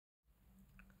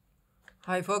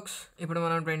Hi folks, ఇప్పుడు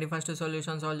మనం 21st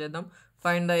solution solve చేద్దాం.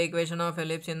 Find the equation of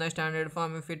ellipse in the standard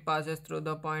form if it passes through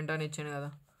the point అని ఇచ్చింది కదా.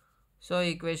 So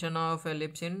equation of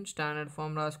ellipse in standard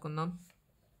form రాసుకుందాం.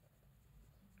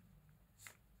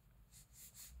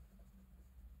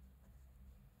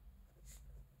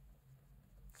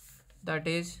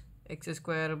 That is x² +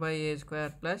 a²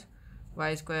 +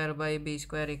 y² / b²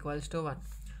 = 1.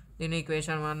 దీని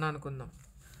equation 1 అనుకుందాం.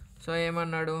 So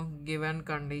ఏమన్నాడు, given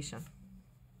condition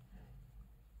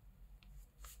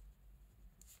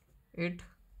it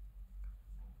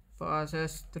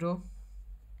passes through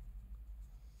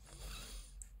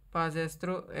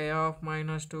a of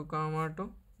 -2, 2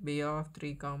 b of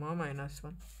 3,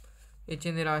 -1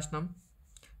 ఇచ్చింది రాసినాం.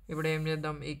 ఇప్పుడు ఏం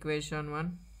చేద్దాం, ఈక్వేషన్ 1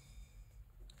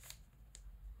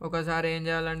 ఒకసారి ఏం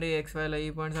చేయాలండి, xyలో ఈ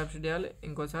పాయింట్ సబ్స్టిట్యూట్ చేయాలి,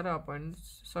 ఇంకోసారి ఆ పాయింట్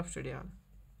సబ్స్టిట్యూట్ చేయాలి.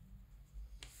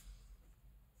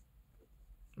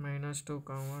 -2,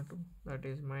 2 that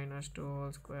is -2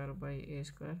 whole square by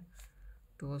a²,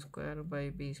 2² by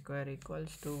b²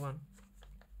 = 1.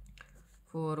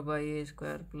 4 by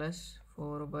a² plus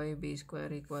 4 by b²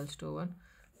 = 1.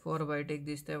 4 బయటికి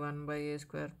తీస్తే 1 by a²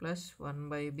 plus 1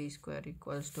 by b²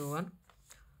 = 1.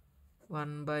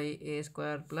 1 by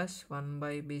a² plus 1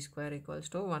 by b²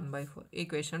 = 1/4.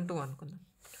 Equation 2 అనుకుందాం.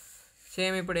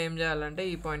 సేమ్ ఇప్పుడు ఏం చేయాలంటే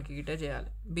ఈ పాయింట్కి గిటే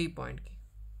చేయాలి, బి పాయింట్కి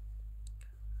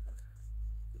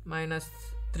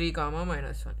 -3,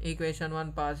 -1. Equation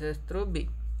 1 passes through b.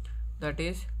 That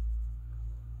is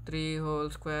 3 whole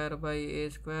square by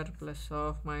a² plus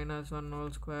of -1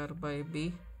 whole square by b²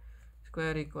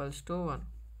 = 1.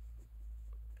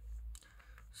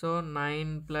 So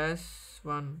 9 plus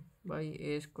 1 by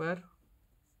a²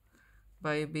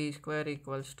 by b²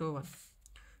 = 1.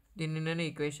 దీన్ని నేను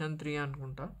ఈక్వేషన్ 3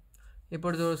 అనుకుంటా.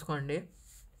 ఇప్పుడు చూసుకోండి,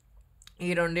 ఈ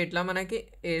రెండిట్లా మనకి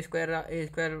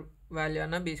a² వాల్యూ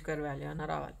అన్న b² వాల్యూ అన్న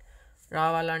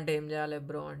రావాలంటే ఏం చేయాలి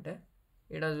బ్రో అంటే,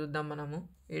 ఇక్కడ చూద్దాం మనము,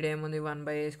 ఇక్కడ ఏముంది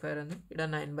 1/a² ఉంది, ఇక్కడ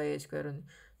 9/a² ఉంది.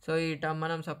 సో ఈ టర్మ్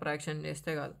మనం సబ్ట్రాక్షన్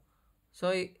చేస్తే కాదు, సో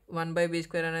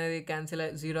 1/b² అనేది క్యాన్సిల్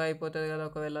 0 అయిపోతుంది కదా.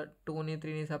 ఒకవేళ 2ని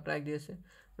 3ని సబ్ట్రాక్ట్ చేస్తే,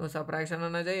 నువ్వు సబ్ట్రాక్షన్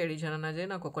అన్న చేయి, ఎడిషన్ అన్న చేయి,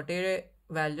 నాకు ఒకటే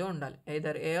వాల్యూ ఉండాలి,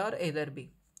 either a are either b.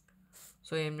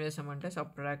 So ఏం చేస్తామంటే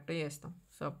సబ్ట్రాక్ట్ చేస్తాం.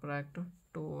 Subtract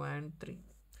 2 and 3.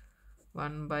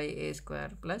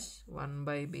 1/a² plus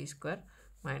 1/b²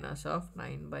 minus of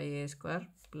 9/a²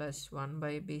 plus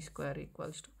 1/b²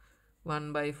 =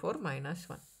 1/4 minus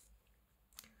 1.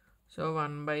 So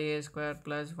 1/a²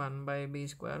 plus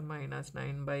 1/b² minus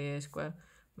 9/a²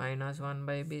 minus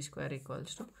 1/b²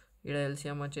 ఇక్కడ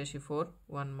ఎల్సిఎం వచ్చేసి 4,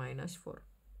 1 minus 4.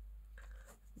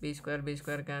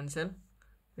 b² cancel.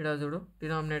 ఇక్కడ చూడు,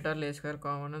 డినామినేటర్లో a²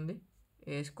 common ఉంది,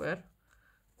 a²,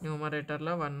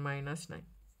 న్యూమరేటర్లో 1 minus 9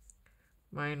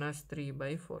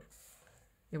 -3/4.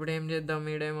 ఇప్పుడు ఏం చేద్దాం,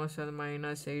 ఈడేమొస్తుంది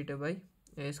 -8/a²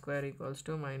 =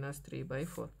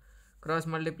 -3/4. క్రాస్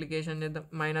మల్టిప్లికేషన్ చేద్దాం,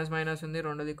 మైనస్ ఉంది,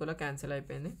 రెండు దిక్కులో క్యాన్సిల్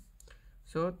అయిపోయింది.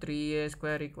 So 3a²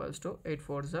 = 8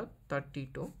 4s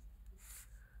 32,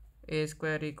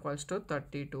 a² =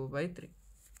 32/3.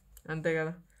 అంతే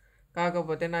కదా.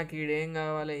 కాకపోతే నాకు ఈడేం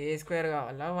కావాలి, a²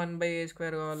 కావాలా 1/a²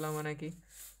 కావాలా, మనకి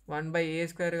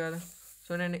 1/a² కదా.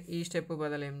 సో నేను ఈ స్టెప్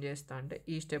బదులు ఏం చేస్తా అంటే,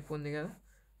 ఈ స్టెప్ ఉంది కదా,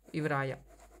 ఇవి రాయ.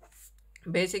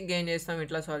 బేసిక్గా ఏం చేస్తాం,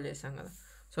 ఇట్లా సాల్వ్ చేస్తాం కదా.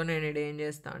 సో నేను ఇక్కడ ఏం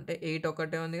చేస్తా అంటే, 8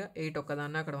 ఒక్కటే ఉందిగా, 8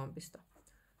 ఒక్కదాన్ని అక్కడ పంపిస్తా.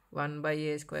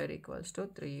 1/a² =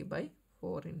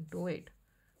 3/4 × 8.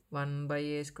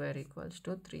 1/a²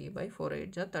 = 3/4,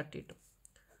 8 = 32.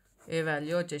 ఏ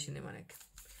వాల్యూ వచ్చేసింది మనకి.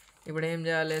 ఇప్పుడు ఏం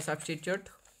చేయాలి, సబ్స్టిట్యూట్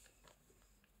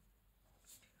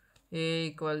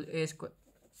a²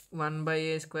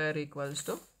 1/a²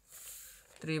 =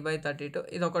 3/32.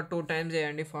 ఇది ఒక 2 times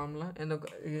చేయండి ఫార్ములా,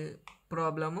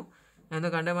 ప్రాబ్లము.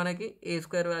 ఎందుకంటే మనకి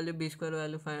a² value b²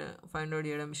 value find out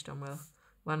చేయడం ఇష్టం కదా.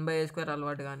 1/a²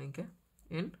 అలవాటు కానీ ఇంకే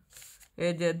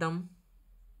ఏది చేద్దాం,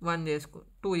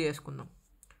 2 చేసుకుందాం.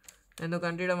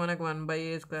 ఎందుకంటే ఇక్కడ మనకి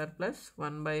 1/a² plus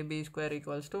 1/b² =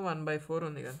 1/4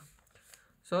 ఉంది కదా.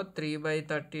 So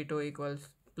 3/32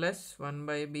 plus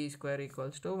 1/b² =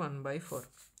 1/4.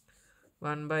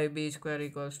 1/b² =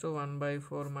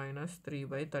 1/4 minus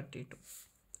 3/32.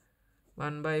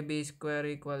 1/b²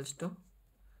 =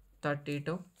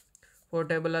 32. 4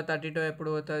 టేబుల్లో 32 ఎప్పుడు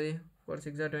పోతుంది, 4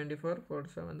 6 = 24, 4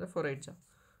 7 = 4 8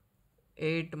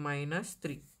 8 minus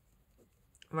 3.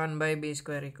 1/b² =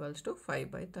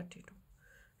 5/32.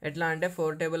 ఎట్లా అంటే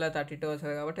 4 టేబుల్లో 32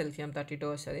 వస్తుంది కాబట్టి ఎల్సిఎం 32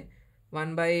 వస్తుంది.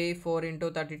 1/4 ×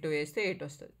 32 వేస్తే 8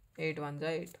 వస్తుంది. 8 1s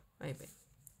 8 అయిపోయింది.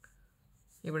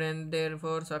 ఇప్పుడు ఏం,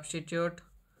 therefore substitute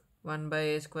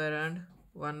 1/a² and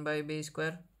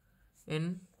 1/b² in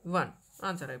 1.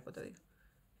 Answer అయిపోతుంది.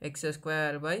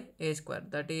 x² by a²,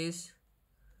 that is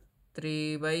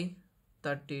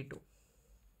 3/32.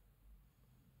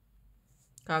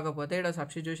 కాకపోతే ఇక్కడ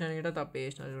సబ్స్టిట్యూషన్ ఇక్కడ తప్పు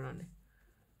చేసిన చూడండి.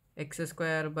 X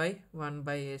square by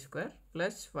 1/a square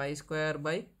plus y square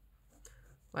by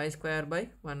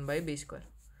 1/b square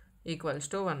equals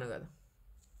to 1 కదా.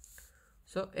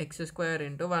 So X square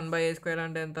into 1/a square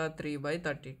అంటే ఎంత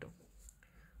 3/32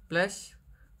 plus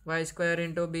y square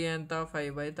into B ఎంత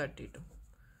 5/32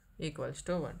 ఈక్వల్స్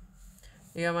టు 1.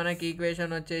 ఇక మనకి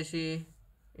ఈక్వేషన్ వచ్చేసి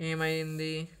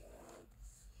ఏమైంది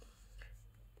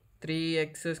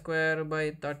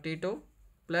 3x²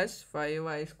 plus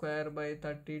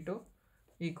 5y²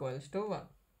 equals to 1.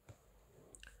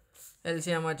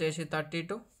 LCM వచ్చేసి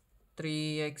 32,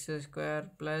 3x²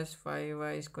 plus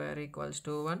 5y² equals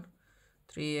to 1,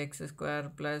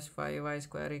 3x² plus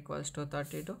 5y² equals to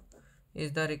 32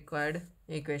 is the required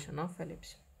equation of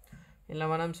ellipse. ఇలా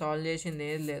మనం సాల్వ్ చేసింది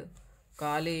ఏది లేదు,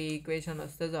 ఖాళీ ఈక్వేషన్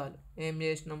వస్తే చాలు. ఏం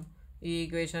చేసినాం, ఈ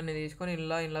ఈక్వేషన్ని తీసుకొని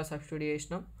ఇలా సబ్స్టిట్యూట్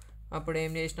చేసినాం. అప్పుడు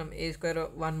ఏం చేసినాం, a²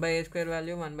 1/a²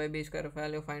 value 1/b²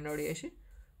 value find out చేసి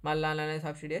మళ్ళీ అలానే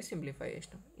సబ్స్టిట్యూట్ చేసి సింప్లిఫై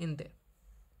చేసినాం. ఇంతే.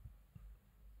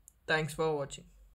 Thanks for watching.